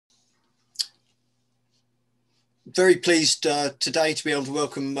Very pleased today to be able to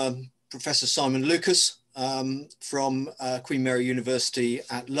welcome Professor Simon Lucas from Queen Mary University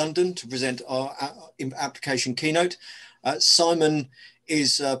at London to present our application keynote. Simon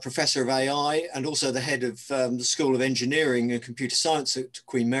is a Professor of AI and also the head of the School of Engineering and Computer Science at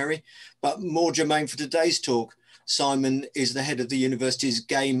Queen Mary. But more germane for today's talk, Simon is the head of the university's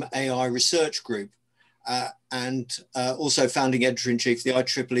Game AI Research Group and also founding editor-in-chief of the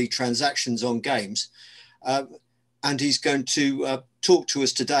IEEE Transactions on Games. And he's going to talk to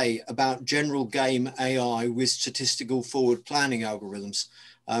us today about general game AI with statistical forward planning algorithms,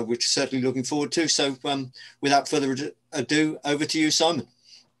 which we're certainly looking forward to. So without further ado, over to you, Simon.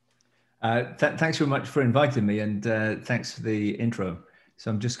 Thanks very much for inviting me, and thanks for the intro. So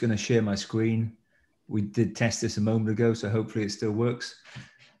I'm just going to share my screen. We did test this a moment ago, so hopefully it still works.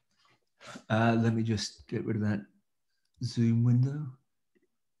 Let me just get rid of that Zoom window.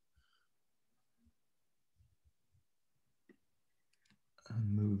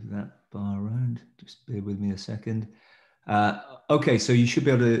 And move that bar around. Just bear with me a second. Okay, so you should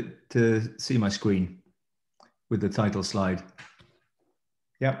be able to see my screen with the title slide.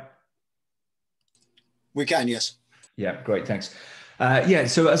 Yeah. We can, yes. Yeah, great, thanks. Yeah,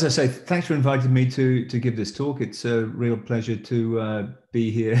 so as I say, thanks for inviting me to give this talk. It's a real pleasure to be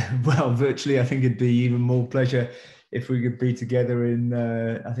here. Well, virtually, I think it'd be even more pleasure if we could be together in,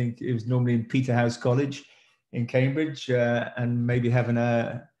 I think it was normally in Peterhouse College in Cambridge, and maybe having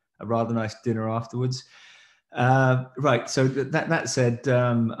a rather nice dinner afterwards. Right, so that said,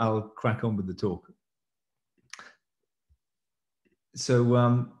 I'll crack on with the talk.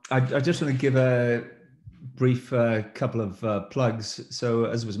 So I just want to give a brief couple of plugs. So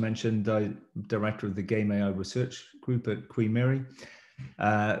as was mentioned, I'm director of the Game AI Research Group at Queen Mary.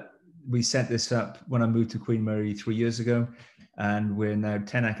 We set this up when I moved to Queen Mary 3 years ago, and we're now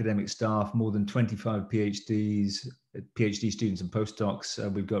 10 academic staff, more than 25 PhD students and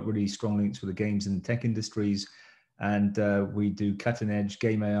postdocs. We've got really strong links with the games and tech industries, and we do cutting edge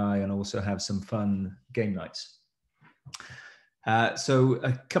game AI and also have some fun game nights. So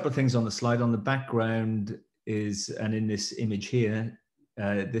a couple of things on the slide. On the background is, and in this image here,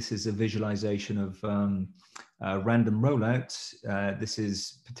 this is a visualization of random rollouts.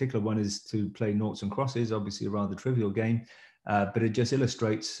 This particular one is to play noughts and crosses, obviously a rather trivial game, but it just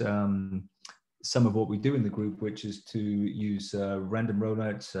illustrates some of what we do in the group, which is to use random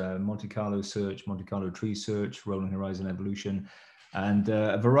rollouts, Monte Carlo search, Monte Carlo tree search, rolling horizon evolution, and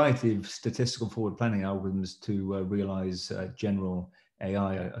a variety of statistical forward planning algorithms to realize general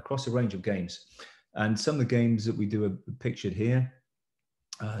AI across a range of games. And some of the games that we do are pictured here.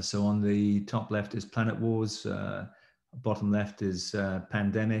 So on the top left is Planet Wars, bottom left is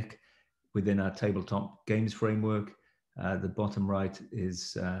Pandemic within our tabletop games framework. The bottom right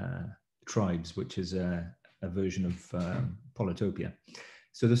is Tribes, which is a version of Polytopia.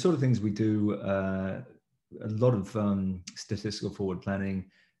 So the sort of things we do, a lot of statistical forward planning,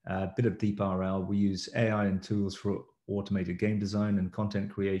 a bit of deep RL. We use AI and tools for automated game design and content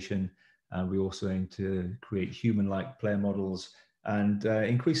creation. We also aim to create human-like player models and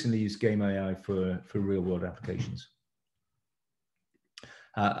increasingly use game AI for real-world applications.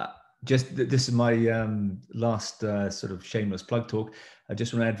 This is my last sort of shameless plug talk. I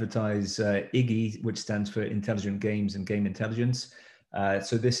just want to advertise IGI, which stands for Intelligent Games and Game Intelligence.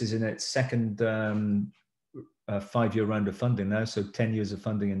 So this is in its second 5-year round of funding now, so 10 years of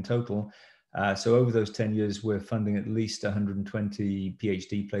funding in total. So over those 10 years, we're funding at least 120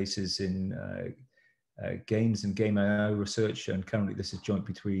 PhD places in games and game AI research, and currently this is joint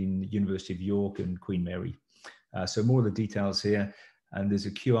between University of York and Queen Mary. So more of the details here, and there's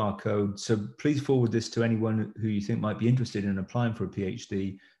a QR code. So please forward this to anyone who you think might be interested in applying for a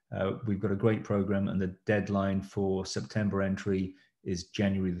PhD. We've got a great program, and the deadline for September entry is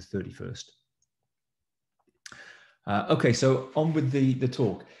January the 31st. Okay, so on with the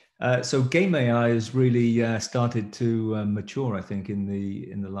talk. So game AI has really started to mature, I think, in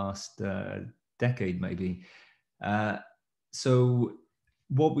the last decade, maybe. So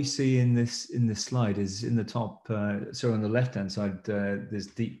what we see in this slide is in the top. So on the left-hand side, there's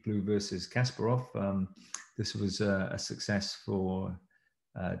Deep Blue versus Kasparov. This was a success for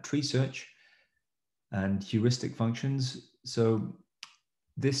tree search and heuristic functions. So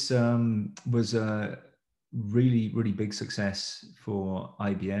this was a really big success for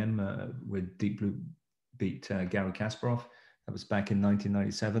IBM, with Deep Blue beat Garry Kasparov. That was back in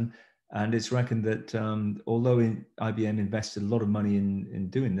 1997. And it's reckoned that although IBM invested a lot of money in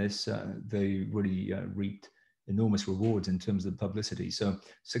doing this, they really reaped enormous rewards in terms of publicity. So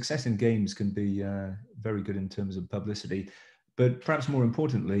success in games can be very good in terms of publicity, but perhaps more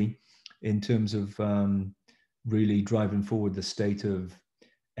importantly, in terms of really driving forward the state of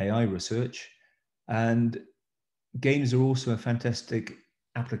AI research. And games are also a fantastic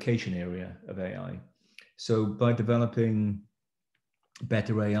application area of AI. So by developing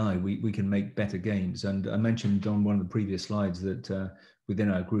better AI, we can make better games. And I mentioned on one of the previous slides that within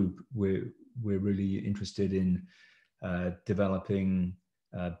our group, we're really interested in developing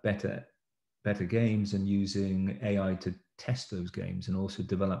better games and using AI to test those games and also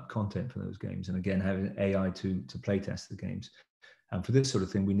develop content for those games. And again, having AI to play test the games. And for this sort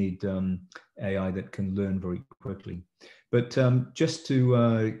of thing, we need AI that can learn very quickly. But just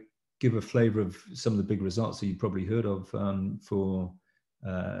to give a flavor of some of the big results that you've probably heard of for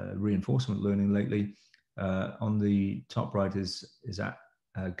reinforcement learning lately, on the top right is at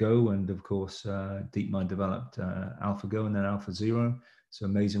Go, and of course, DeepMind developed AlphaGo and then AlphaZero. So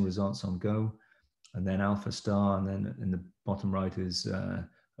amazing results on Go, and then AlphaStar, and then in the bottom right is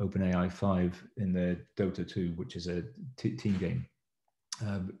OpenAI 5 in the Dota 2, which is a team game.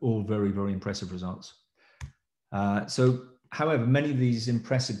 All very, very impressive results. So, however, many of these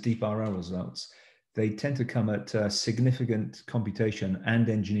impressive deep RL results, they tend to come at significant computation and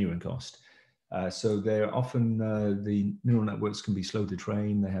engineering cost. So they're often, the neural networks can be slow to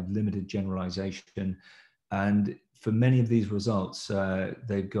train, they have limited generalization. And for many of these results,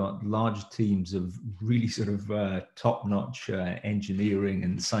 they've got large teams of really sort of top-notch engineering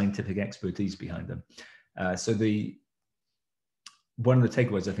and scientific expertise behind them. So one of the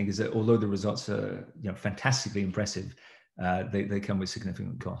takeaways, I think, is that although the results are fantastically impressive, they come with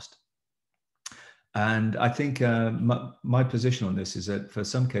significant cost. And I think my position on this is that for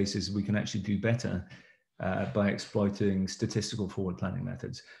some cases, we can actually do better by exploiting statistical forward planning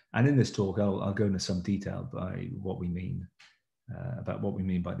methods. And in this talk, I'll go into some detail by what we mean, about what we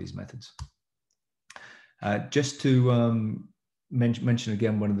mean by these methods. Just to mention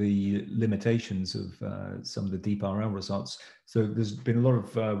again one of the limitations of some of the deep RL results. So there's been a lot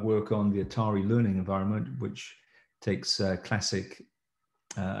of work on the Atari learning environment, which takes classic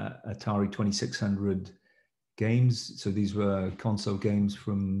Atari 2600 games. So these were console games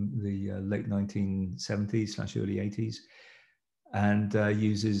from the late 1970s/early 80s, and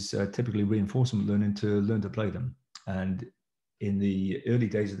uses typically reinforcement learning to learn to play them. And in the early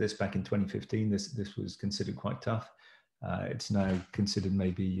days of this, back in 2015, this was considered quite tough. It's now considered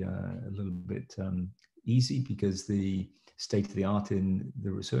maybe a little bit easy because the state of the art in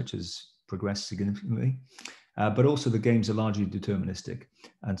the research has progressed significantly. But also the games are largely deterministic.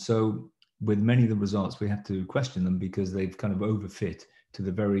 And so with many of the results, we have to question them because they've kind of overfit to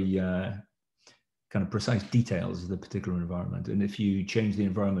the very kind of precise details of the particular environment. And if you change the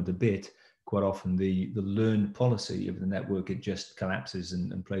environment a bit, quite often the learned policy of the network, it just collapses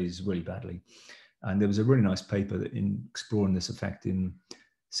and plays really badly. And there was a really nice paper in exploring this effect in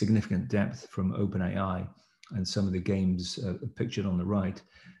significant depth from OpenAI, and some of the games pictured on the right.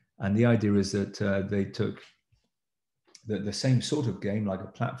 And the idea is that they took the same sort of game, like a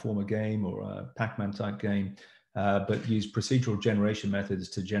platformer game or a Pac-Man type game, but used procedural generation methods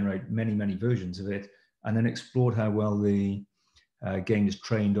to generate many, many versions of it, and then explored how well the game is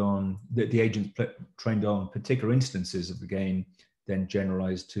trained on, the agents trained on particular instances of the game, then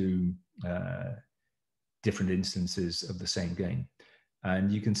generalized to different instances of the same game.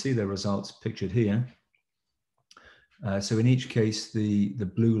 And you can see the results pictured here. So in each case, the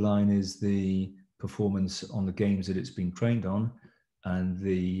blue line is the performance on the games that it's been trained on, and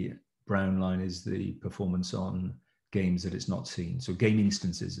the brown line is the performance on games that it's not seen. So game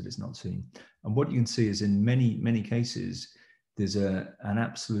instances that it's not seen. And what you can see is in many, many cases, there's an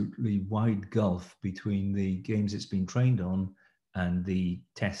absolutely wide gulf between the games it's been trained on and the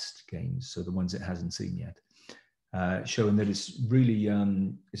test games, so the ones it hasn't seen yet, showing that it's really,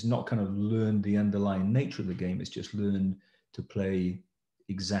 it's not kind of learned the underlying nature of the game, it's just learned to play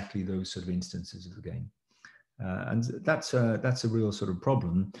exactly those sort of instances of the game. And that's a real sort of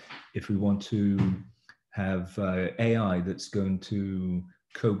problem if we want to have AI that's going to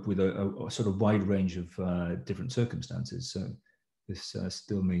cope with a sort of wide range of different circumstances. So this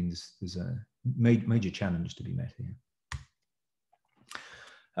still means there's a major challenge to be met here.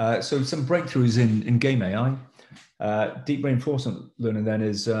 So some breakthroughs in game AI. Deep reinforcement learning then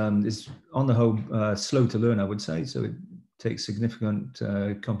is on the whole slow to learn, I would say. So it takes significant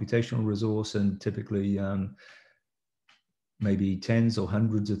computational resource and typically maybe tens or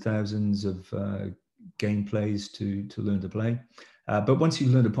hundreds of thousands of gameplays to learn to play. But once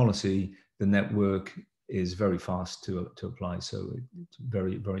you've learned a policy, the network is very fast to apply. So it's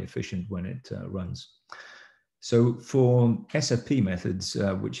very, very efficient when it runs. So for SFP methods,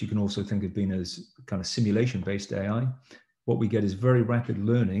 which you can also think of being as kind of simulation-based AI, what we get is very rapid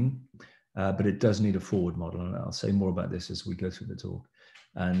learning. but it does need a forward model, and I'll say more about this as we go through the talk.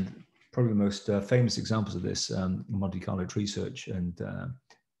 And probably the most famous examples of this, Monte Carlo tree search and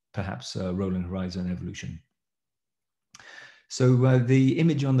perhaps rolling horizon evolution. So the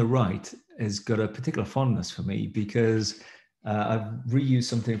image on the right has got a particular fondness for me because I've reused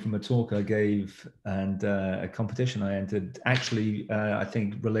something from a talk I gave and a competition I entered, actually, I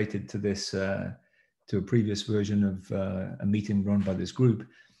think related to this, to a previous version of a meeting run by this group,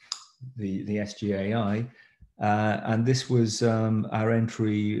 the SGAI. And this was our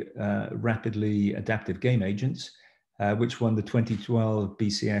entry, Rapidly Adaptive Game Agents, which won the 2012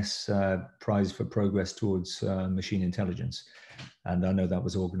 BCS Prize for Progress Towards Machine Intelligence. And I know that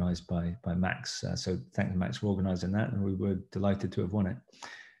was organized by Max. So thank you, Max, for organizing that. And we were delighted to have won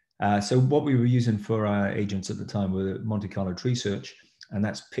it. So what we were using for our agents at the time were Monte Carlo tree search. And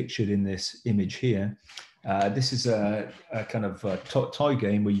that's pictured in this image here. This is a kind of a toy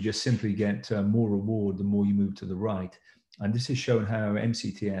game where you just simply get more reward the more you move to the right. And this is showing how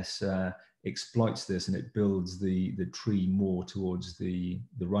MCTS exploits this, and it builds the tree more towards the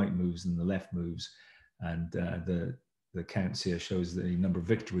right moves than the left moves. And the counts here shows the number of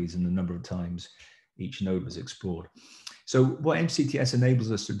victories and the number of times each node was explored. So what MCTS enables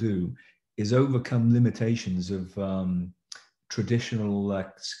us to do is overcome limitations of traditional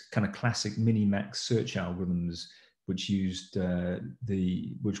kind of classic minimax search algorithms, which used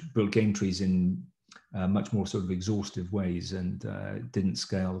which built game trees in much more sort of exhaustive ways and didn't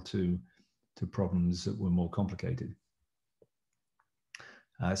scale to problems that were more complicated.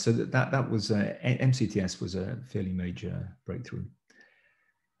 So that was MCTS was a fairly major breakthrough.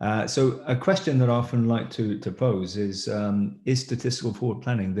 So a question that I often like to pose is statistical forward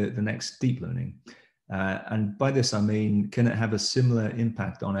planning the next deep learning? And by this, I mean, can it have a similar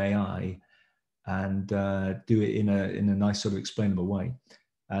impact on AI and do it in a nice sort of explainable way?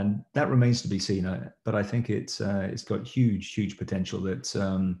 And that remains to be seen, but I think it's got huge potential that's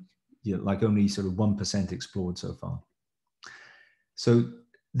like only sort of 1% explored so far. So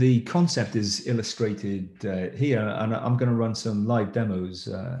the concept is illustrated here, and I'm going to run some live demos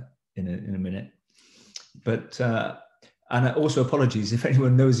in a minute. But and also apologies if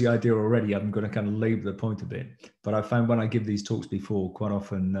anyone knows the idea already. I'm going to kind of labor the point a bit. But I found when I give these talks before, quite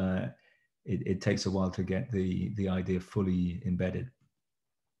often it takes a while to get the idea fully embedded.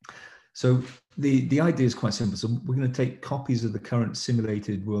 So the idea is quite simple. So we're going to take copies of the current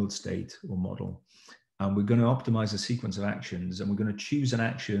simulated world state or model, and we're going to optimize a sequence of actions, and we're going to choose an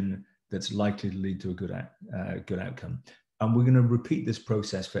action that's likely to lead to a good outcome. And we're going to repeat this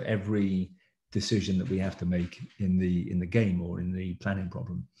process for every decision that we have to make in the game or in the planning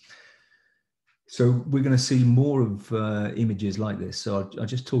problem. So we're going to see more of images like this. So I'll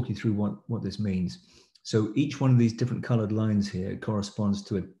just talk you through what this means. So each one of these different colored lines here corresponds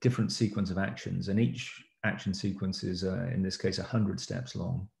to a different sequence of actions, and each action sequence is, in this case, 100 steps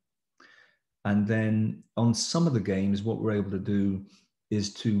long. And then on some of the games, what we're able to do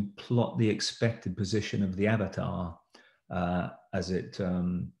is to plot the expected position of the avatar as it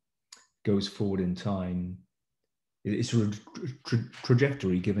goes forward in time. It's a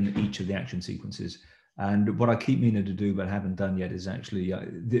trajectory given each of the action sequences. And what I keep meaning to do but haven't done yet is actually,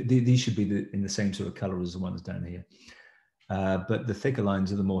 these should be in the same sort of color as the ones down here. But the thicker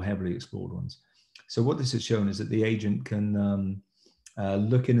lines are the more heavily explored ones. So what this has shown is that the agent can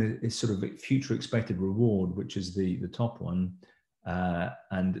look in a sort of future expected reward, which is the top one,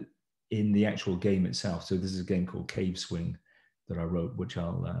 and in the actual game itself. So this is a game called Cave Swing that I wrote, which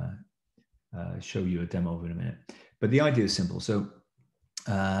I'll show you a demo of in a minute. But the idea is simple. So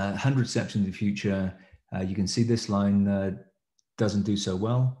 100 steps in the future, you can see this line doesn't do so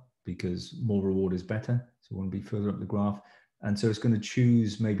well because more reward is better. So we want to be further up the graph. And so it's going to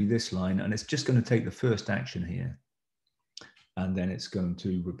choose maybe this line, and it's just going to take the first action here. And then it's going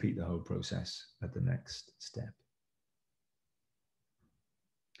to repeat the whole process at the next step.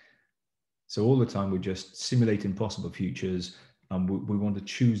 So all the time we're just simulating possible futures, and we want to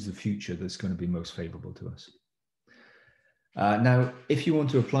choose the future that's going to be most favorable to us. Now, if you want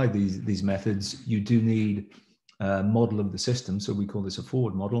to apply these methods, you do need a model of the system. So we call this a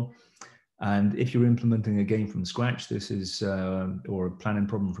forward model. And if you're implementing a game from scratch, this is, or a planning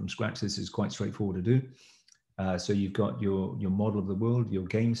problem from scratch, this is quite straightforward to do. So you've got your model of the world, your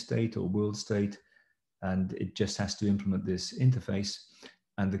game state or world state, and it just has to implement this interface.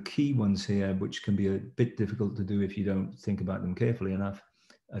 And the key ones here, which can be a bit difficult to do if you don't think about them carefully enough,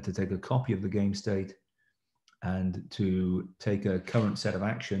 to take a copy of the game state and to take a current set of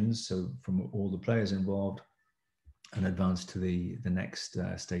actions, so from all the players involved, and advance to the next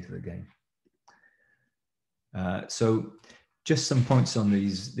state of the game. So just some points on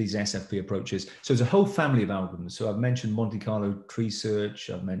these SFP approaches. So there's a whole family of algorithms. So I've mentioned Monte Carlo tree search,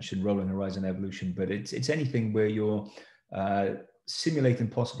 I've mentioned rolling horizon evolution, but it's anything where you're simulating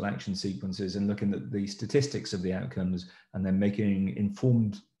possible action sequences and looking at the statistics of the outcomes and then making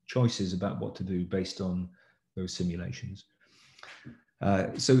informed choices about what to do based on those simulations.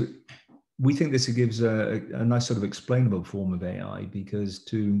 So we think this gives a nice sort of explainable form of AI, because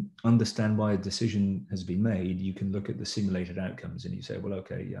to understand why a decision has been made, you can look at the simulated outcomes and you say, well,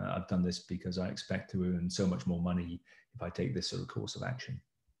 okay, I've done this because I expect to earn so much more money if I take this sort of course of action.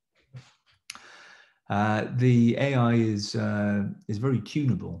 The AI is very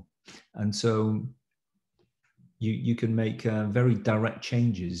tunable, and so you can make very direct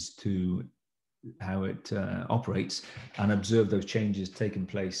changes to how it operates and observe those changes taking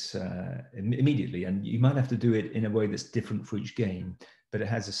place immediately. And you might have to do it in a way that's different for each game, but it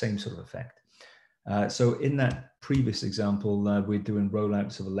has the same sort of effect. So in that previous example, we're doing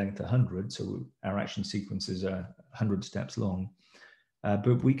rollouts of a length 100. So our action sequences are 100 steps long,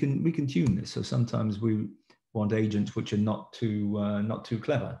 but we can tune this. So sometimes we want agents which are not too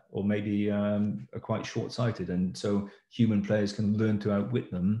clever, or maybe are quite short-sighted. And so human players can learn to outwit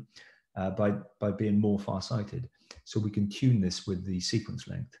them by being more far-sighted. So we can tune this with the sequence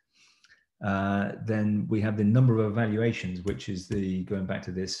length. Then we have the number of evaluations, which is going back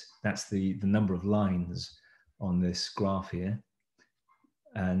to this, that's the number of lines on this graph here.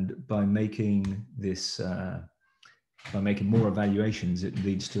 And by making this, by making more evaluations, it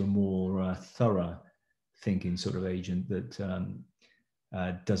leads to a more thorough thinking sort of agent that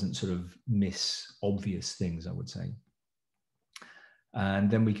doesn't sort of miss obvious things, I would say.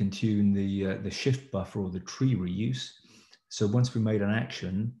 And then we can tune the shift buffer or the tree reuse. So once we made an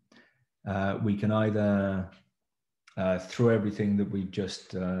action, we can either throw everything that we've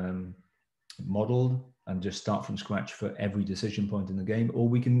just modeled and just start from scratch for every decision point in the game, or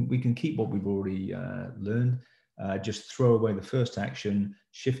we can keep what we've already learned, just throw away the first action,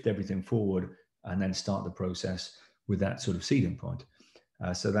 shift everything forward, and then start the process with that sort of seeding point.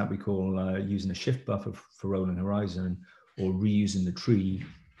 So that we call using a shift buffer for rolling horizon, or reusing the tree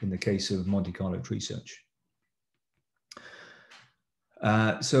in the case of Monte Carlo tree search.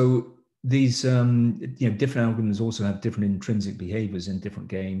 So these different algorithms also have different intrinsic behaviors in different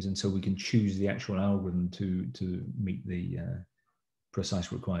games, and so we can choose the actual algorithm to meet the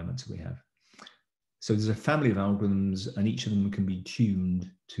precise requirements that we have. So there's a family of algorithms, and each of them can be tuned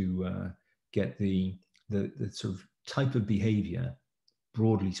to get the sort of type of behavior,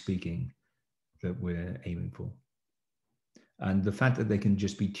 broadly speaking, that we're aiming for. And the fact that they can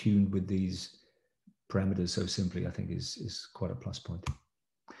just be tuned with these parameters so simply, I think is quite a plus point.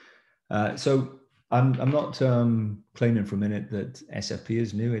 So I'm not claiming for a minute that SFP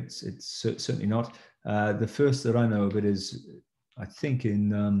is new. It's certainly not. The first that I know of it is, I think, in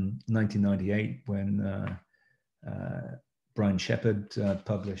 1998, when Brian Shepard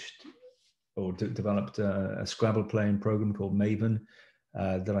published or developed a Scrabble playing program called Maven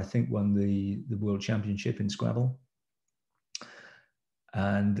that I think won the World Championship in Scrabble.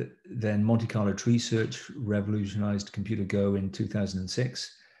 And then Monte Carlo tree search revolutionized computer Go in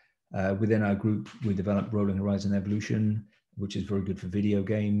 2006. Within our group, we developed Rolling Horizon Evolution, which is very good for video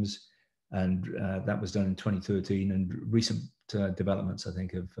games. And that was done in 2013. And recent developments, I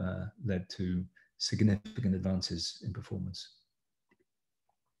think, have led to significant advances in performance.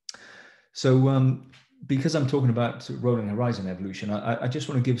 So because I'm talking about Rolling Horizon Evolution, I just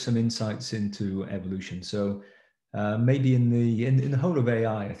want to give some insights into evolution. So maybe in the whole of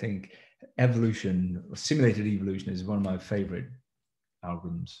AI, I think evolution, or simulated evolution, is one of my favorite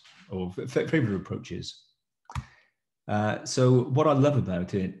algorithms or favorite approaches. So what I love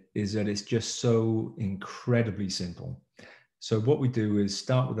about it is that it's just so incredibly simple. So what we do is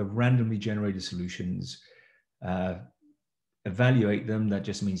start with a randomly generated solutions, evaluate them. That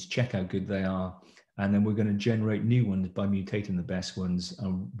just means check how good they are. And then we're going to generate new ones by mutating the best ones,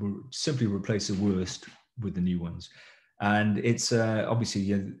 and we'll simply replace the worst with the new ones. And it's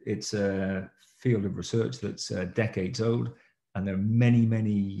obviously it's a field of research that's decades old, and there are many,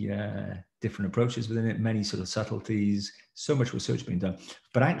 many different approaches within it, many sort of subtleties, so much research being done.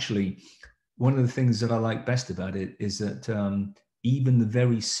 But actually, one of the things that I like best about it is that even the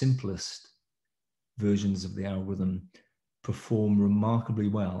very simplest versions of the algorithm perform remarkably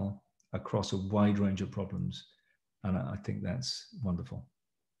well across a wide range of problems. And I think that's wonderful.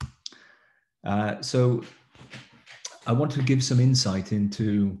 So I want to give some insight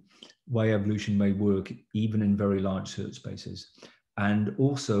into why evolution may work even in very large search spaces, and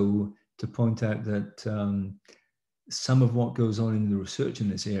also to point out that some of what goes on in the research in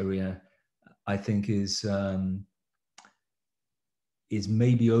this area, I think, is is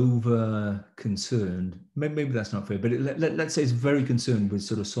maybe over concerned. Maybe that's not fair, but let's say it's very concerned with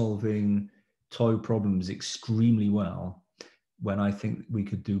sort of solving toy problems extremely well, when I think we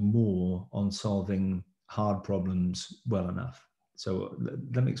could do more on solving hard problems well enough. So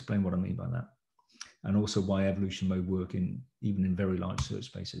let me explain what I mean by that, and also why evolution may work even in very large search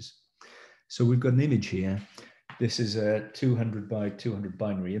spaces. So we've got an image here. This is a 200 by 200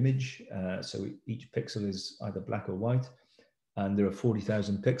 binary image. So each pixel is either black or white, and there are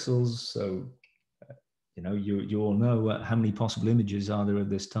 40,000 pixels. So, you all know how many possible images are there of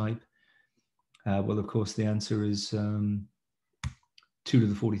this type? Well, of course, the answer is 2 to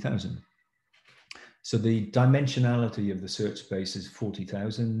the 40,000. So the dimensionality of the search space is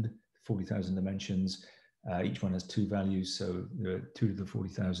 40,000 dimensions. Each one has 2 values, so there are 2 to the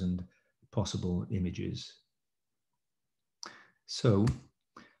 40,000 possible images. So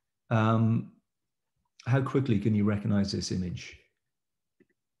how quickly can you recognize this image?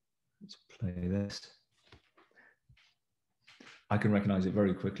 Let's play this. I can recognize it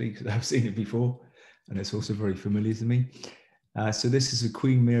very quickly because I've seen it before, and it's also very familiar to me. So this is a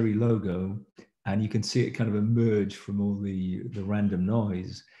Queen Mary logo, and you can see it kind of emerge from all the random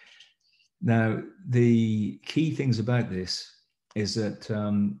noise. Now, the key things about this is that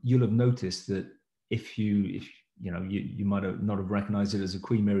you'll have noticed that if you might have not have recognized it as a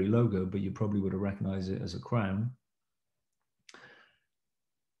Queen Mary logo, but you probably would have recognized it as a crown.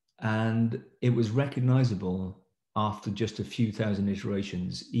 And it was recognizable after just a few thousand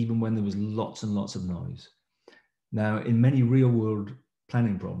iterations, even when there was lots and lots of noise. Now, in many real world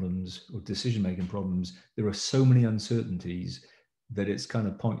planning problems or decision-making problems, there are so many uncertainties that it's kind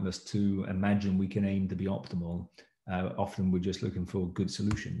of pointless to imagine we can aim to be optimal. Often we're just looking for good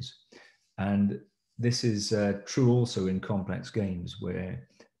solutions. And this is true also in complex games where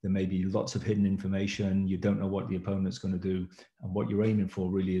there may be lots of hidden information. You don't know what the opponent's going to do. And what you're aiming for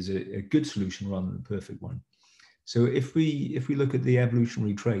really is a good solution rather than a perfect one. So if we look at the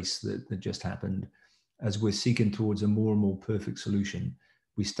evolutionary trace that just happened, as we're seeking towards a more and more perfect solution,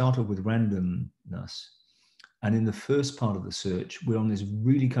 we started with randomness. And in the first part of the search, we're on this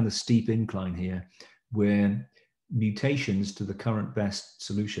really kind of steep incline here where mutations to the current best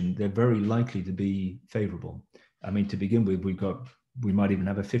solution, they're very likely to be favorable. I mean, to begin with, we might even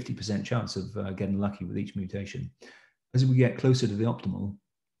have a 50% chance of getting lucky with each mutation. As we get closer to the optimal,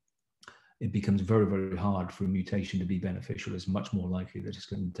 it becomes very, very hard for a mutation to be beneficial. It's much more likely that it's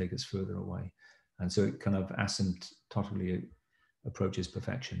going to take us further away. And so it kind of asymptotically approaches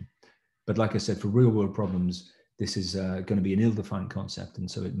perfection. But like I said, for real world problems, this is going to be an ill-defined concept, and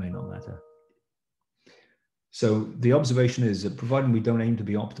so it may not matter. So the observation is that providing we don't aim to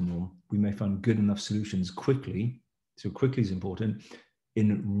be optimal, we may find good enough solutions quickly. So quickly is important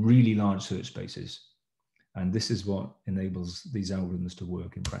in really large search spaces. And this is what enables these algorithms to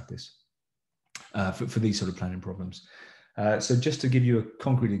work in practice for these sort of planning problems. So just to give you a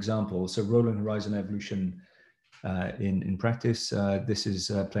concrete example, so rolling horizon evolution in practice, this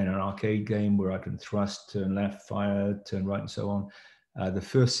is playing an arcade game where I can thrust, turn left, fire, turn right, and so on. The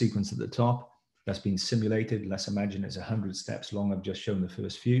first sequence at the top, that's been simulated. Let's imagine it's 100 steps long. I've just shown the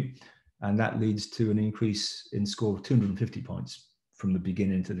first few. And that leads to an increase in score of 250 points from the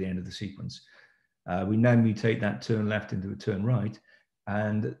beginning to the end of the sequence. We now mutate that turn left into a turn right,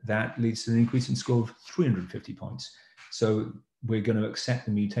 and that leads to an increase in score of 350 points. So we're going to accept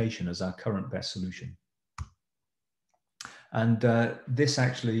the mutation as our current best solution. And this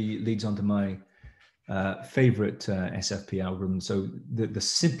actually leads on to my favorite SFP algorithm. So the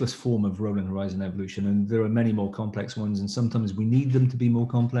simplest form of rolling horizon evolution, and there are many more complex ones, and sometimes we need them to be more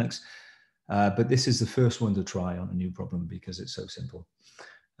complex. But this is the first one to try on a new problem because it's so simple.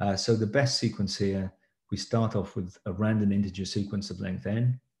 So the best sequence here, we start off with a random integer sequence of length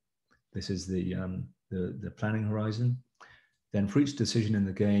n. This is the planning horizon. Then for each decision in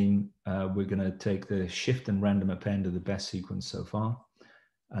the game, we're going to take the shift and random append of the best sequence so far.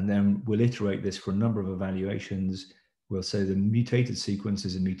 And then we'll iterate this for a number of evaluations. We'll say the mutated sequence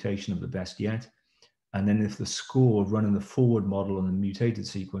is a mutation of the best yet. And then if the score of running the forward model on the mutated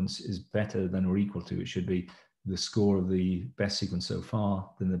sequence is better than or equal to, it should be the score of the best sequence so far,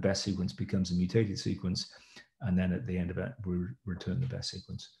 then the best sequence becomes a mutated sequence. And then at the end of it, we return the best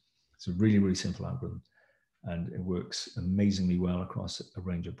sequence. It's a really, really simple algorithm, and it works amazingly well across a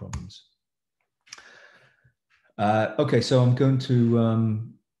range of problems. Okay, so I'm going to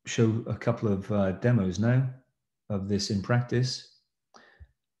show a couple of demos now of this in practice.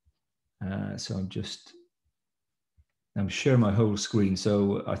 So I'm sharing my whole screen,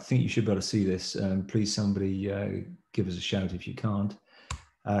 so I think you should be able to see this. Please, somebody give us a shout if you can't.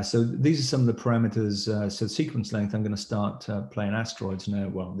 So these are some of the parameters. So sequence length, I'm going to start playing asteroids now.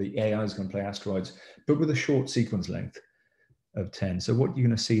 Well, the AI is going to play asteroids, but with a short sequence length of 10. So what you're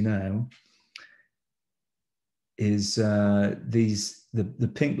going to see now is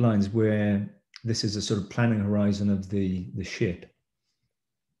the pink lines where this is a sort of planning horizon of the ship.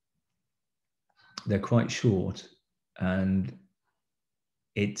 They're quite short, and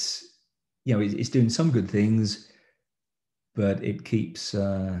it's, you know, it's doing some good things, but it keeps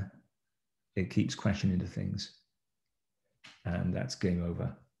crashing into things, and that's game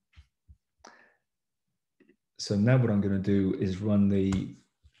over. So now what I'm going to do is run the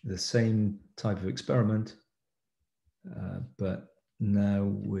same type of experiment, but now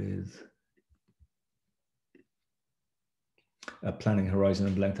with a planning horizon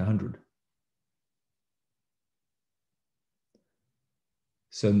of length 100.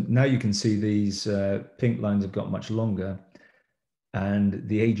 So now you can see these pink lines have got much longer, and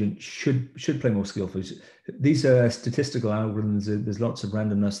the agent should play more skillfully. These are statistical algorithms. There's lots of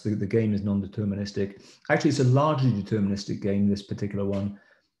randomness. The game is non-deterministic. Actually, it's a largely deterministic game, this particular one.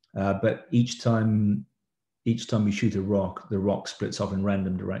 But each time we shoot a rock, the rock splits off in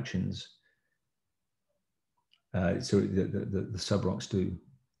random directions. So the sub-rocks do.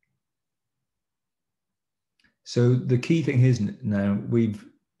 So the key thing is now we've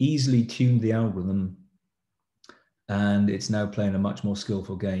easily tuned the algorithm, and it's now playing a much more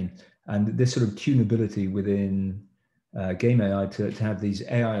skillful game. And this sort of tunability within game AI to have these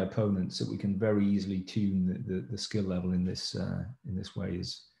AI opponents that we can very easily tune the skill level in this way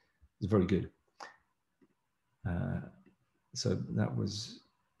is very good. So that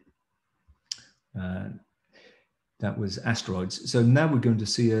was asteroids. So now we're going to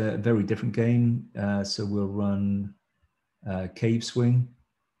see a very different game. So we'll run Cave Swing.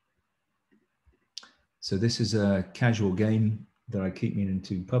 So this is a casual game that I keep meaning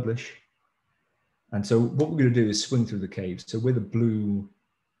to publish. And so what we're going to do is swing through the cave. So with a blue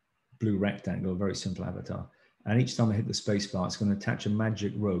rectangle, a very simple avatar. And each time I hit the space bar, it's going to attach a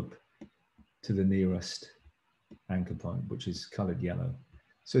magic rope to the nearest anchor point, which is colored yellow.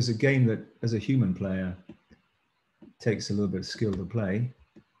 So it's a game that, as a human player, takes a little bit of skill to play,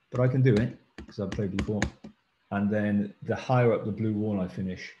 but I can do it because I've played before. And then the higher up the blue wall I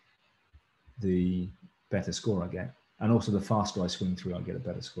finish, the better score I get. And also the faster I swing through, I get a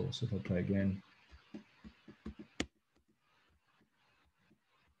better score. So if I play again.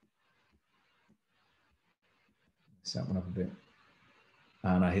 Set one up a bit.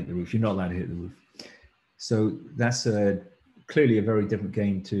 And I hit the roof. You're not allowed to hit the roof. So that's clearly a very different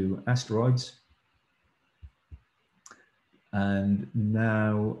game to asteroids. And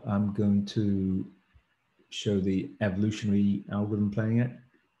now I'm going to show the evolutionary algorithm playing it.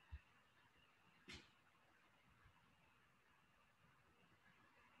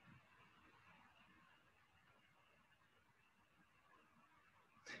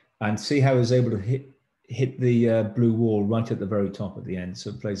 And see how I was able to hit the blue wall right at the very top at the end. So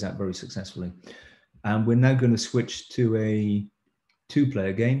it plays out very successfully. And we're now going to switch to a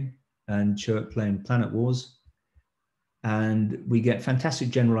 2-player game and show it playing Planet Wars. And we get fantastic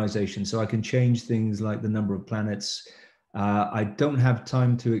generalization. So I can change things like the number of planets. I don't have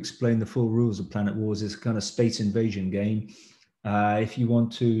time to explain the full rules of Planet Wars. It's a kind of space invasion game. If you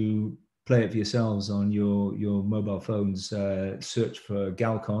want to play it for yourselves on your mobile phones, search for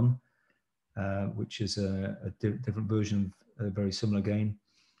Galcon, which is a different version of a very similar game.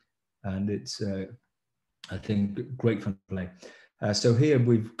 And it's, I think, great fun to play. So here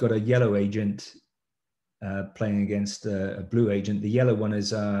we've got a yellow agent playing against a blue agent. The yellow one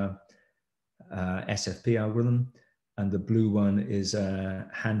is a SFP algorithm, and the blue one is a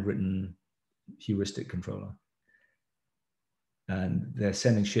handwritten heuristic controller. And they're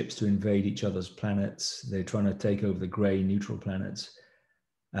sending ships to invade each other's planets. They're trying to take over the gray neutral planets.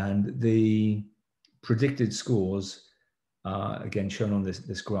 And the predicted scores are, again, shown on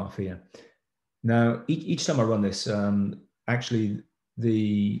this graph here. Now, each time I run this, actually,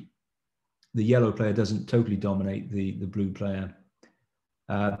 the yellow player doesn't totally dominate the blue player.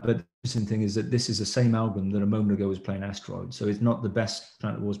 But the interesting thing is that this is the same algorithm that a moment ago was playing asteroids. So it's not the best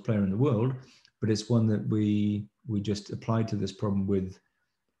Planet Wars player in the world, but it's one that we just applied to this problem with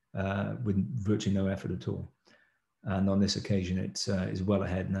virtually no effort at all. And on this occasion, it's well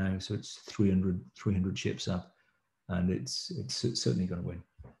ahead now. So it's 300 ships up, and it's certainly going to win.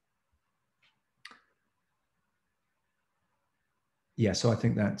 Yeah, so I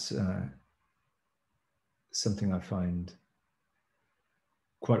think that's something I find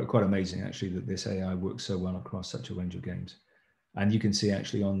quite amazing, actually, that this AI works so well across such a range of games. And you can see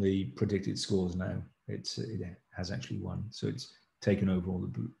actually on the predicted scores now, it has actually won. So it's taken over all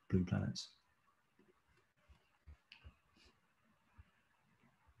the blue planets.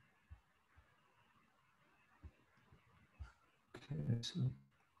 Okay, so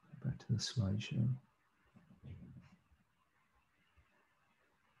back to the slideshow.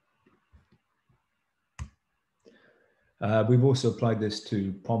 We've also applied this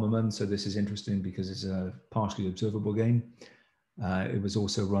to Pommerman, so this is interesting because it's a partially observable game. It was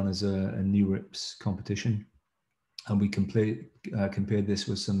also run as a NeurIPS competition, and we compared this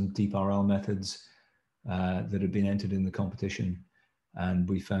with some deep RL methods that had been entered in the competition, and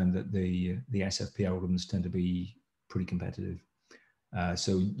we found that the SFP algorithms tend to be pretty competitive.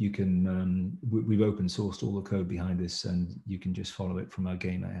 So you can, we've open sourced all the code behind this, and you can just follow it from our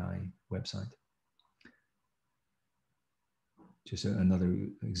Game AI website. Just another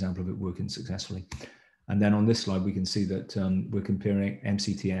example of it working successfully. And then on this slide, we can see that we're comparing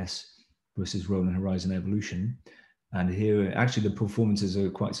MCTS versus Rolling Horizon Evolution. And here, actually, the performances are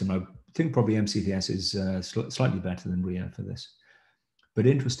quite similar. I think probably MCTS is slightly better than RIA for this. But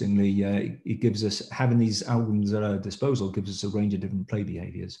interestingly, it gives us, having these algorithms at our disposal gives us a range of different play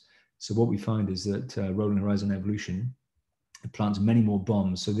behaviors. So what we find is that Rolling Horizon Evolution plants many more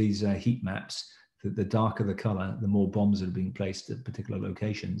bombs. So these heat maps, the darker the color, the more bombs that are being placed at particular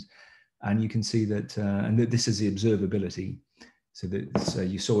locations. And you can see that, and this is the observability. So that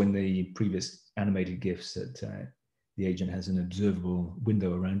you saw in the previous animated GIFs that the agent has an observable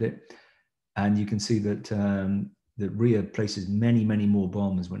window around it. And you can see that that RIA places many, many more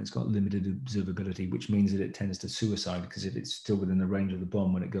bombs when it's got limited observability, which means that it tends to suicide, because if it's still within the range of the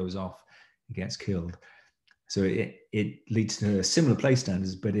bomb, when it goes off, it gets killed. So it leads to similar play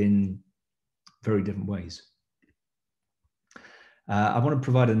standards, but in very different ways. I want to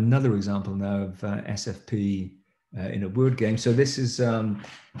provide another example now of SFP in a word game. So this is,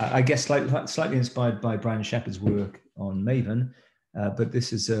 I guess, slightly inspired by Brian Shepard's work on Maven, but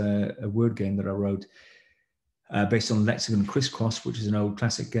this is a word game that I wrote based on Lexicon Crisscross, which is an old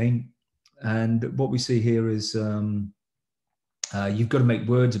classic game. And what we see here is you've got to make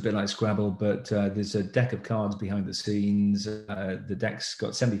words a bit like Scrabble, but there's a deck of cards behind the scenes. The deck's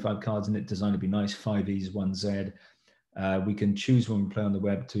got 75 cards in it, designed to be nice, 5 E's, 1 Z. We can choose when we play on the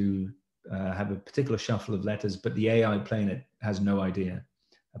web to have a particular shuffle of letters, but the AI playing it has no idea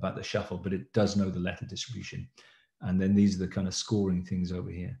about the shuffle, but it does know the letter distribution. And then these are the kind of scoring things over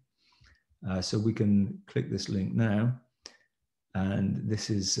here. So we can click this link now. And this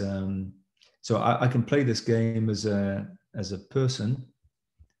is, so I can play this game as a person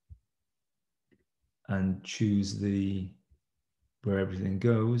and choose where everything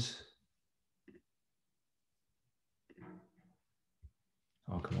goes.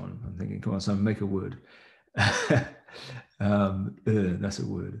 Oh, come on, I'm thinking, come on, so make a word. That's a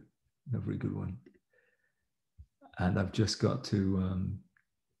word, not a very good one. And I've just got to,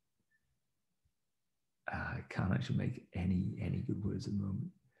 I can't actually make any good words at the moment.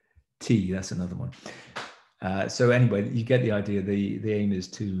 T, that's another one. So anyway, you get the idea. The aim is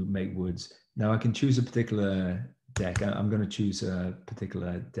to make words. Now I can choose a particular deck. I'm going to choose a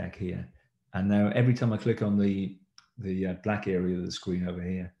particular deck here. And now every time I click on the black area of the screen over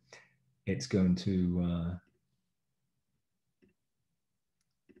here, it's going to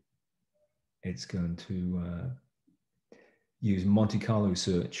use Monte Carlo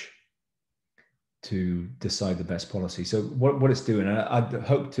search to decide the best policy. So what it's doing, and I'd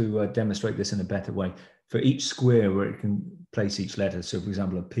hope to demonstrate this in a better way. For each square where it can place each letter, so for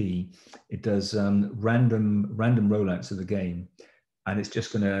example a P, it does random rollouts of the game, and it's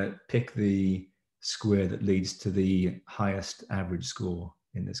just going to pick the square that leads to the highest average score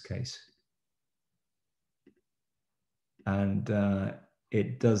in this case. And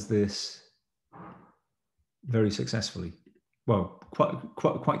it does this very successfully. Well,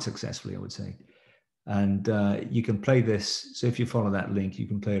 quite successfully, I would say. And you can play this. So if you follow that link, you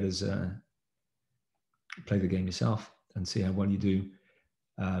can play it as play the game yourself and see how well you do.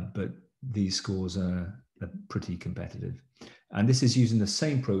 But these scores are pretty competitive. And this is using the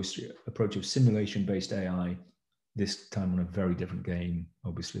same approach of simulation-based AI, this time on a very different game,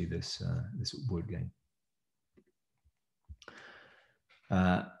 obviously this word game.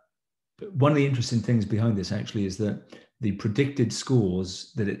 But one of the interesting things behind this actually is that the predicted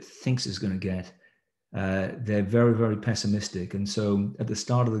scores that it thinks it's going to get, they're very, very pessimistic. And so at the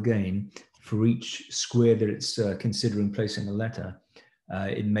start of the game, for each square that it's considering placing a letter,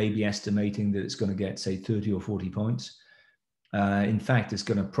 it may be estimating that it's going to get, say, 30 or 40 points. In fact, it's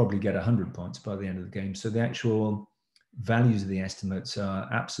going to probably get 100 points by the end of the game. So the actual values of the estimates are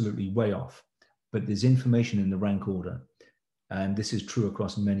absolutely way off, but there's information in the rank order. And this is true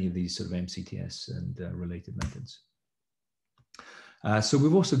across many of these sort of MCTS and related methods. So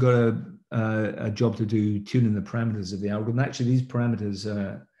we've also got a job to do tuning the parameters of the algorithm. Actually, these parameters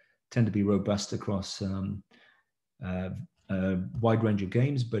tend to be robust across a wide range of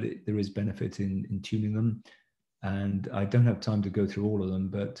games, but there is benefit in tuning them. And I don't have time to go through all of them,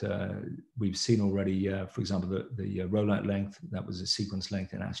 but we've seen already, for example, the rollout length, that was a sequence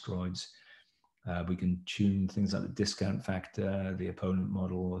length in asteroids. We can tune things like the discount factor, the opponent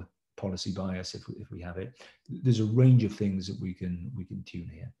model, policy bias if we have it. There's a range of things that we can tune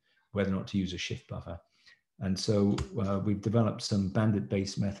here, whether or not to use a shift buffer. And so we've developed some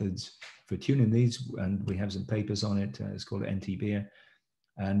bandit-based methods for tuning these, and we have some papers on it. It's called NTBeer.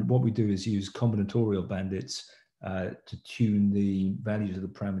 And what we do is use combinatorial bandits to tune the values of the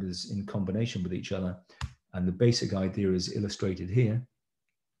parameters in combination with each other. And the basic idea is illustrated here.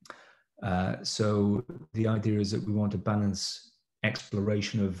 So the idea is that we want to balance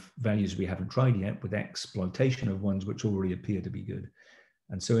exploration of values we haven't tried yet with exploitation of ones which already appear to be good.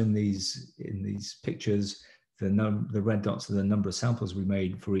 And so in these pictures, the red dots are the number of samples we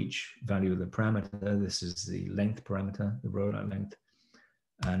made for each value of the parameter. This is the length parameter, the rollout length.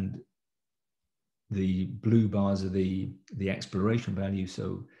 And the blue bars are the exploration value.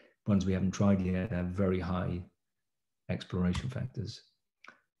 So ones we haven't tried yet have very high exploration factors.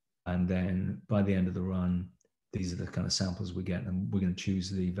 And then by the end of the run, these are the kind of samples we get, and we're going to choose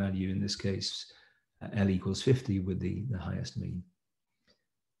the value, in this case, L equals 50 with the highest mean.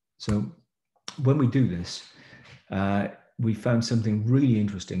 So when we do this, we found something really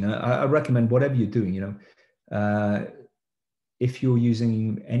interesting. And I recommend whatever you're doing, if you're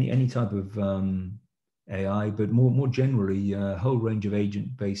using any type of AI, but more generally, a whole range of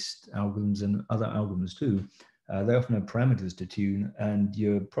agent-based algorithms and other algorithms too, they often have parameters to tune, and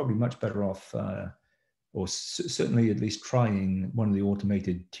you're probably much better off, or certainly at least trying one of the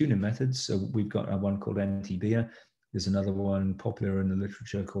automated tuning methods. So we've got one called NTBeer. There's another one popular in the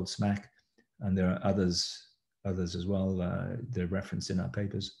literature called SMAC, and there are others as well. They're referenced in our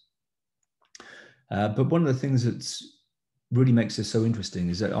papers. But one of the things that's really makes this so interesting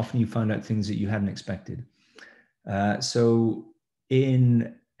is that often you find out things that you hadn't expected. So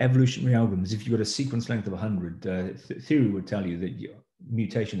in evolutionary algorithms, if you've got a sequence length of 100, theory would tell you that your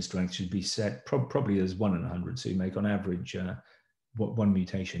mutation strength should be set probably as 1 in 100. So you make on average one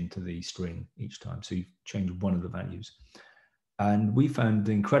mutation to the string each time. So you change one of the values. And we found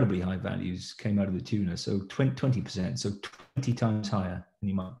incredibly high values came out of the tuner. So 20%, so 20 times higher than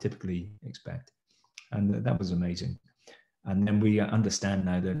you might typically expect. And that was amazing. And then we understand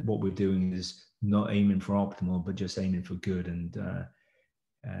now that what we're doing is not aiming for optimal, but just aiming for good. And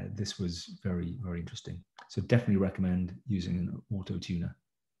this was very, very interesting. So definitely recommend using an auto tuner,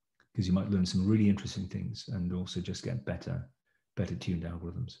 because you might learn some really interesting things and also just get better tuned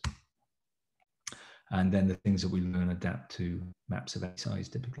algorithms. And then the things that we learn adapt to maps of any size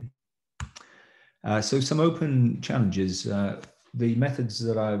typically. So some open challenges. The methods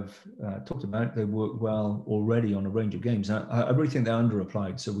that I've talked about, they work well already on a range of games. I really think they're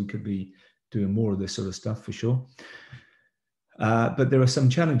under-applied, so we could be doing more of this sort of stuff for sure. But there are some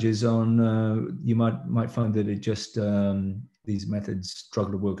challenges on, you might find that it just, these methods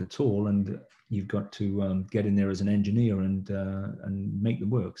struggle to work at all, and you've got to get in there as an engineer and make them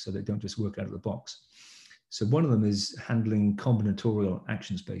work so they don't just work out of the box. So one of them is handling combinatorial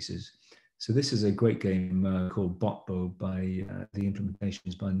action spaces. So this is a great game called Botbo by the implementation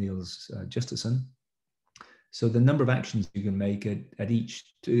is by Niels Justison. So the number of actions you can make at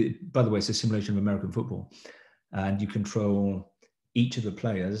each, by the way, it's a simulation of American football, and you control each of the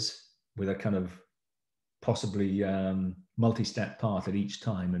players with a kind of possibly multi-step path at each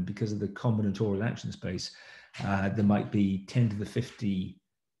time. And because of the combinatorial action space, there might be 10 to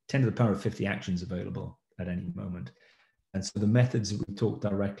the power of 50 actions available at any moment. And so the methods that we talk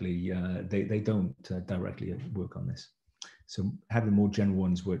directly, they don't directly work on this. So having more general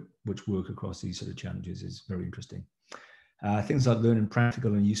ones which work across these sort of challenges is very interesting. Things like learning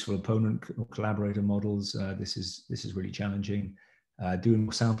practical and useful opponent or collaborator models, this is really challenging. Doing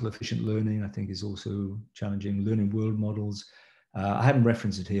more sample efficient learning, I think, is also challenging. Learning world models. I haven't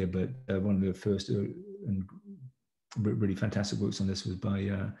referenced it here, but one of the first and really fantastic works on this was by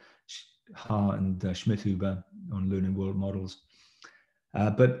Ha and Schmidhuber on learning world models.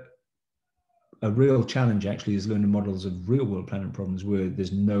 But a real challenge actually is learning models of real world planet problems where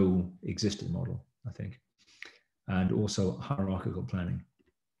there's no existing model, I think, and also hierarchical planning.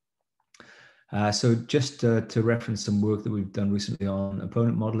 So just to reference some work that we've done recently on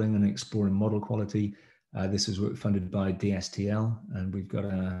opponent modeling and exploring model quality, this is work funded by DSTL, and we've got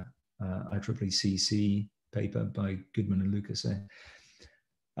a IEEE paper by Goodman and Lucas.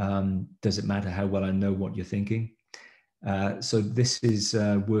 Does it matter how well I know what you're thinking? So this is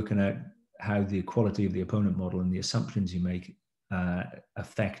working out how the quality of the opponent model and the assumptions you make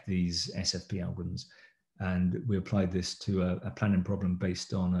affect these SFP algorithms. And we applied this to a planning problem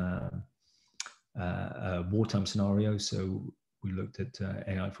based on a wartime scenario. So we looked at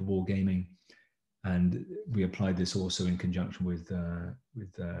AI for wargaming, and we applied this also in conjunction with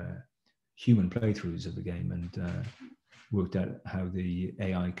human playthroughs of the game, and worked out how the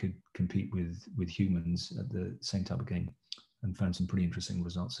AI could compete with humans at the same type of game, and found some pretty interesting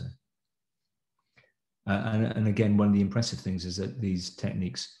results there. And again, one of the impressive things is that these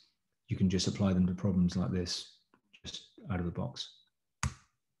techniques, you can just apply them to problems like this, just out of the box.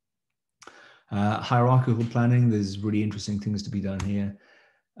 Hierarchical planning, there's really interesting things to be done here.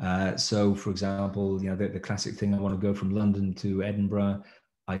 So for example, the classic thing, I want to go from London to Edinburgh.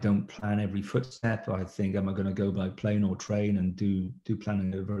 I don't plan every footstep. I think, am I going to go by plane or train, and do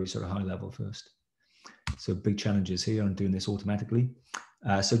planning at a very sort of high level first. So big challenges here on doing this automatically.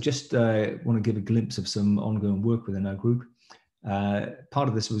 So just want to give a glimpse of some ongoing work within our group. Part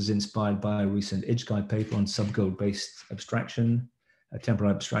of this was inspired by a recent SGAI paper on subgoal-based abstraction,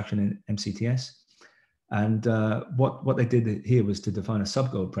 temporal abstraction in MCTS. And what they did here was to define a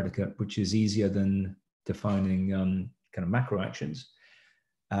subgoal predicate, which is easier than defining kind of macro actions.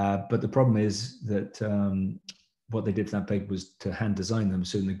 But the problem is that what they did for that paper was to hand design them.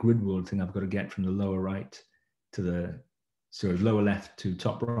 So in the grid world thing, I've got to get from the lower right to the lower left to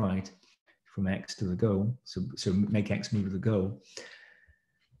top right, from X to the goal. So make X move to the goal.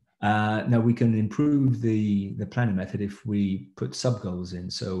 Now we can improve the planning method if we put sub goals in.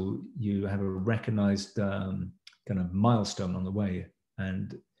 So you have a recognized kind of milestone on the way.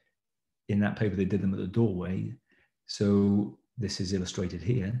 And in that paper, they did them at the doorway. So this is illustrated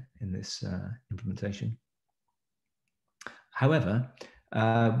here in this implementation. However,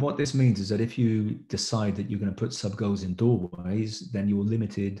 what this means is that if you decide that you're going to put sub goals in doorways, then you're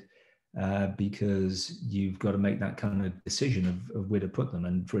limited because you've got to make that kind of decision of where to put them.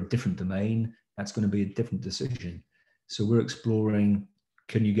 And for a different domain, that's going to be a different decision. So we're exploring,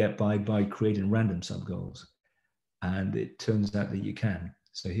 can you get by creating random sub goals? And it turns out that you can.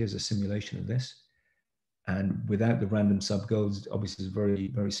 So here's a simulation of this. And without the random sub goals, obviously it's a very,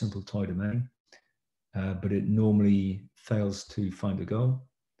 very simple toy domain, but it normally fails to find a goal.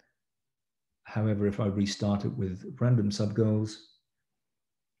 However, if I restart it with random sub goals,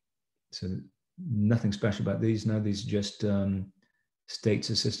 so nothing special about these. No, these are just states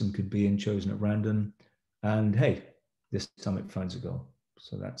a system could be in, chosen at random. And hey, this time it finds a goal.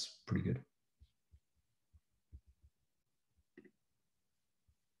 So that's pretty good.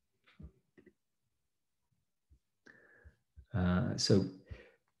 So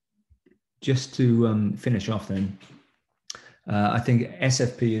just to finish off then, I think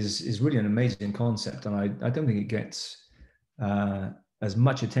SFP is really an amazing concept, and I don't think it gets as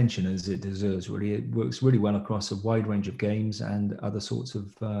much attention as it deserves, really. It works really well across a wide range of games and other sorts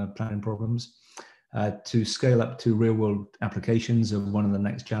of planning problems. To scale up to real world applications are one of the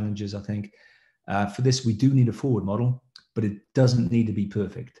next challenges, I think. For this, we do need a forward model, but it doesn't need to be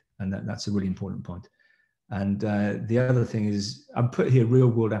perfect. And that's a really important point. And the other thing is, I've put here real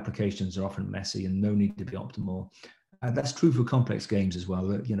world applications are often messy and no need to be optimal. That's true for complex games as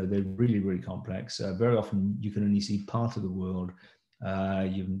well. You know, they're really, really complex. Very often you can only see part of the world.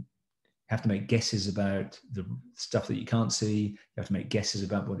 You have to make guesses about the stuff that you can't see. You have to make guesses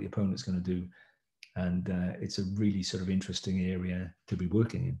about what the opponent's going to do. And it's a really sort of interesting area to be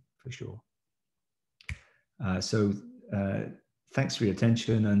working in, for sure. So thanks for your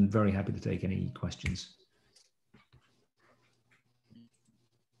attention, and very happy to take any questions.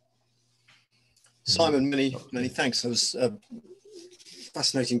 Simon, many thanks. That was a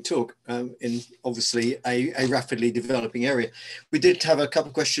fascinating talk in obviously a rapidly developing area. We did have a couple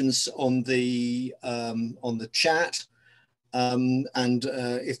of questions on the chat, and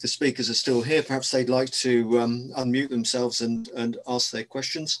if the speakers are still here, perhaps they'd like to unmute themselves and ask their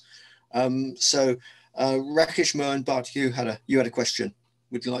questions. So Rakesh Mohan Bhatt, you had a question.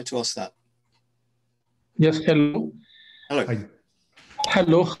 Would you like to ask that? Yes. Hello. Hello. Hi.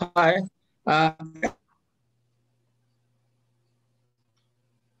 Hello. Hi.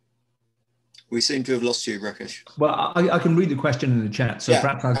 We seem to have lost you, Rakesh. Well, I can read the question in the chat, so yeah,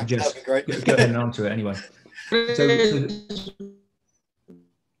 perhaps I could just go ahead and answer it anyway. Go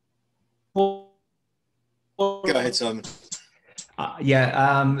ahead, Simon. So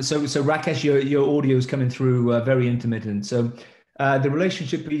Rakesh, your audio is coming through very intermittent. So the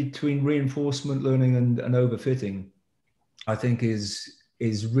relationship between reinforcement learning and overfitting, I think, is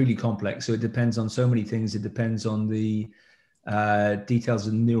really complex. So it depends on so many things. It depends on the details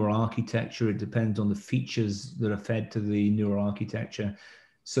of neural architecture. It depends on the features that are fed to the neural architecture.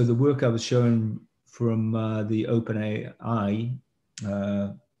 So the work I was showing from the OpenAI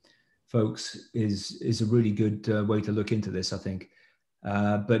folks is a really good way to look into this, I think.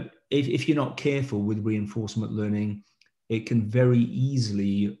 But if you're not careful with reinforcement learning, it can very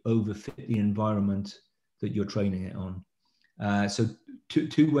easily overfit the environment that you're training it on. So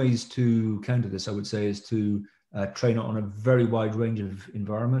two ways to counter this, I would say, is to train it on a very wide range of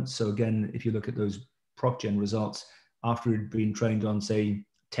environments. So again, if you look at those ProcGen results, after it had been trained on, say,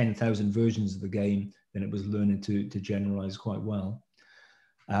 10,000 versions of the game, then it was learning to generalize quite well.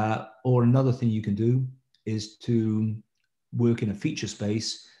 Or another thing you can do is to work in a feature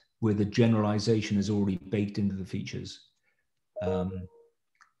space where the generalization is already baked into the features.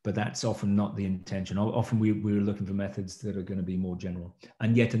 But that's often not the intention. Often we're looking for methods that are going to be more general.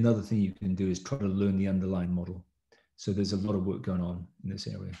 And yet another thing you can do is try to learn the underlying model. So there's a lot of work going on in this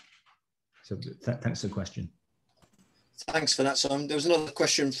area. So thanks for the question. Thanks for that, Simon. There was another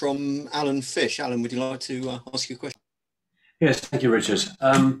question from Alan Fish. Alan, would you like to ask your question? Yes, thank you, Richard.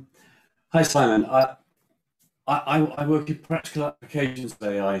 Hi, Simon. I work in practical applications of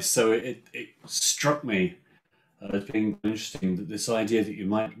AI, so it struck me as being interesting that this idea that you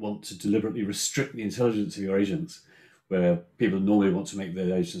might want to deliberately restrict the intelligence of your agents, where people normally want to make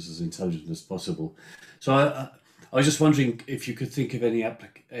their agents as intelligent as possible. So I was just wondering if you could think of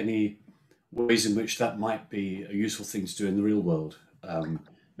any ways in which that might be a useful thing to do in the real world,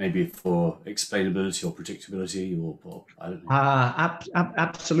 maybe for explainability or predictability, or I don't know.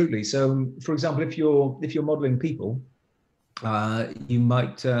 Absolutely. So, for example, if you're modeling people, you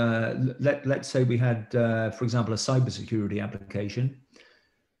might let's say we had, for example, a cybersecurity application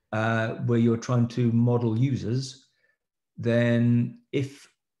where you're trying to model users. Then, if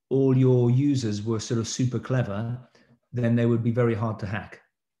all your users were sort of super clever, then they would be very hard to hack.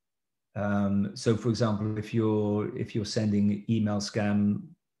 So, for example, if you're sending email scam,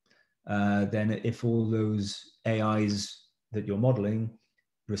 then if all those AIs that you're modeling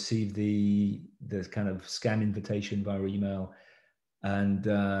receive the kind of scam invitation via email and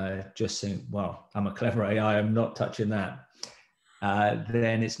just saying, well, I'm a clever AI, I'm not touching that,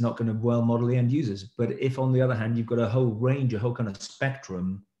 then it's not going to well model the end users. But if, on the other hand, you've got a whole range, a whole kind of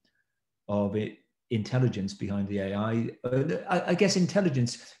spectrum of intelligence behind the AI, I guess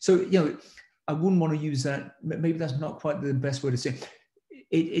intelligence. So, I wouldn't want to use that. Maybe that's not quite the best way to say it.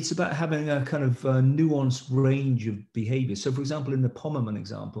 It's about having a kind of nuanced range of behavior. So, for example, in the Pommerman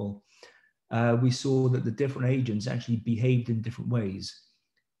example, we saw that the different agents actually behaved in different ways.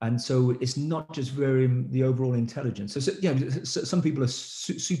 And so it's not just varying the overall intelligence. So some people are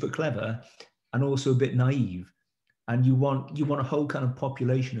super clever and also a bit naive. And you want a whole kind of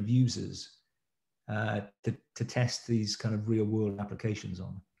population of users to test these kind of real world applications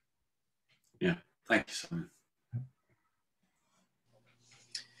on. Yeah, thank you, Simon.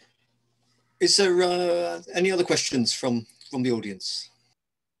 Is there any other questions from the audience?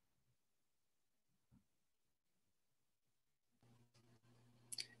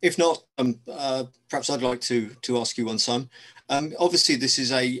 If not, perhaps I'd like to ask you one, Simon. Obviously, this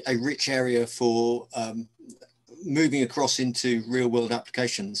is a rich area for moving across into real-world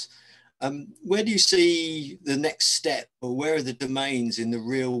applications. Where do you see the next step, or where are the domains in the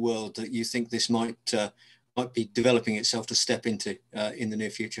real world that you think this might be developing itself to step into in the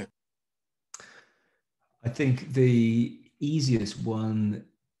near future? I think the easiest one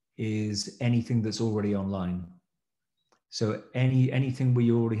is anything that's already online. So anything where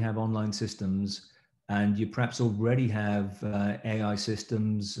you already have online systems and you perhaps already have AI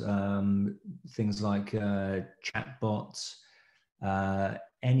systems, things like chatbots,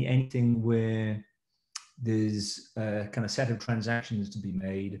 anything where there's a kind of set of transactions to be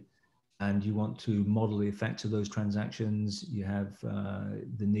made and you want to model the effects of those transactions. You have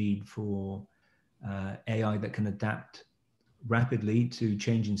the need for AI that can adapt rapidly to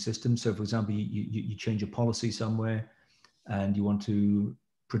changing systems. So, for example, you change a policy somewhere and you want to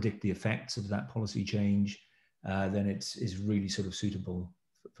predict the effects of that policy change, then it's really sort of suitable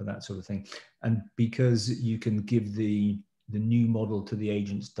for that sort of thing. And because you can give the new model to the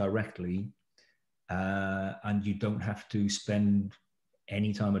agents directly, and you don't have to spend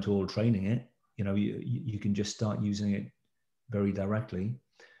any time at all training it, you can just start using it very directly.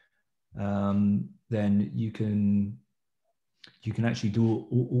 Then you can actually do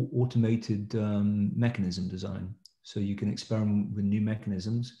automated mechanism design. So you can experiment with new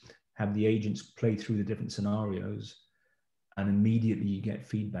mechanisms, have the agents play through the different scenarios, and immediately you get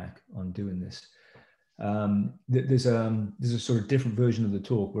feedback on doing this. There's a sort of different version of the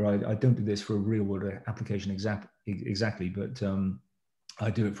talk where I don't do this for a real world application exactly. But I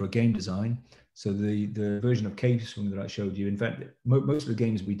do it for a game design. So the version of K-Swing that I showed you, in fact, most of the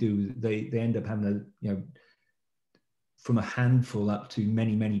games we do, they end up having from a handful up to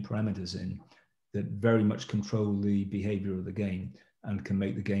many parameters in that very much control the behavior of the game and can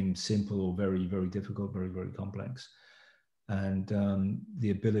make the game simple or very difficult, very complex. And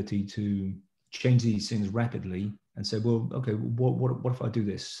the ability to change these things rapidly and say, well, okay, what if I do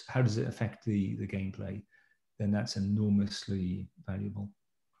this? How does it affect the gameplay? Then that's enormously valuable.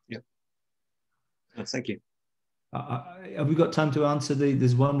 Yep. Oh, thank you. Have we got time to answer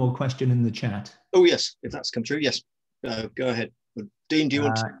there's one more question in the chat. Oh yes, if that's come through, yes. Go ahead. Dean, do you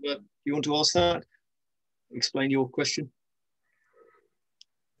want to ask that? Explain your question.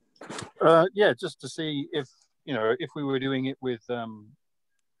 Yeah, just to see if we were doing it with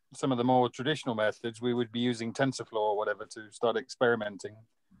some of the more traditional methods, we would be using TensorFlow or whatever to start experimenting.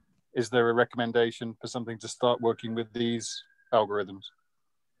 Is there a recommendation for something to start working with these algorithms?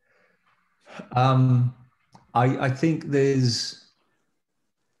 I think there's,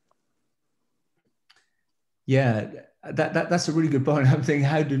 yeah, that's a really good point. I'm thinking,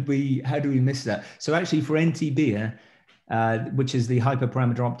 how do we miss that? So actually for NTB, which is the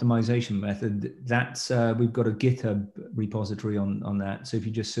hyperparameter optimization method, that's we've got a GitHub repository on that. So if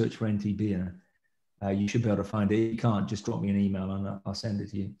you just search for NTB, you should be able to find it. If you can't, just drop me an email and I'll send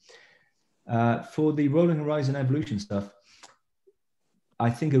it to you. For the rolling horizon evolution stuff, I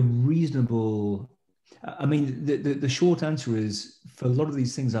think a reasonable, I mean, the short answer is for a lot of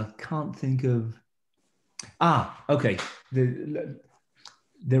these things, I can't think of. Okay. There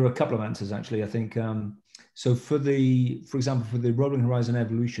are a couple of answers actually. I think so. For example, for the rolling horizon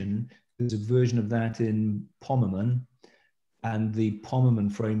evolution, there's a version of that in Pommerman, and the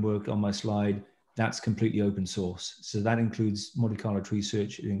Pommerman framework on my slide, that's completely open source. So that includes Monte Carlo tree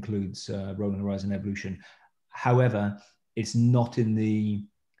search. It includes rolling horizon evolution. However, it's not in the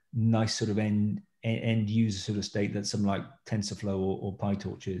nice sort of end user sort of state that something like TensorFlow or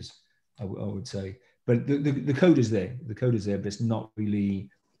PyTorch is, I would say. But the code is there. The code is there, but it's not really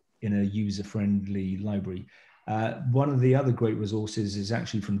in a user-friendly library. One of the other great resources is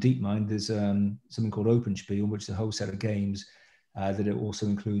actually from DeepMind. There's something called OpenSpiel, which is a whole set of games that it also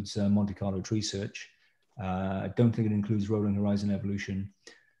includes Monte Carlo tree search. I don't think it includes rolling horizon evolution,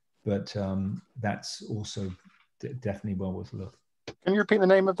 but that's also definitely well worth a look. Can you repeat the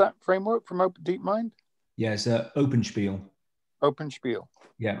name of that framework from DeepMind? Yeah, it's OpenSpiel. OpenSpiel.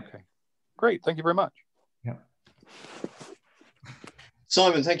 Yeah. Okay. Great. Thank you very much. Yeah.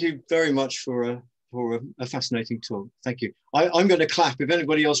 Simon, thank you very much for a fascinating talk. Thank you. I'm going to clap. If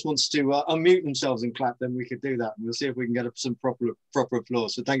anybody else wants to unmute themselves and clap, then we could do that. And we'll see if we can get some proper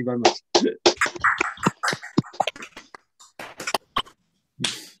applause. So thank you very much.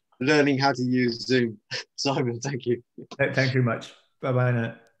 Learning how to use Zoom. Simon, thank you. Thank you very much. Bye-bye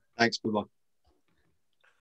now. Thanks. Bye-bye.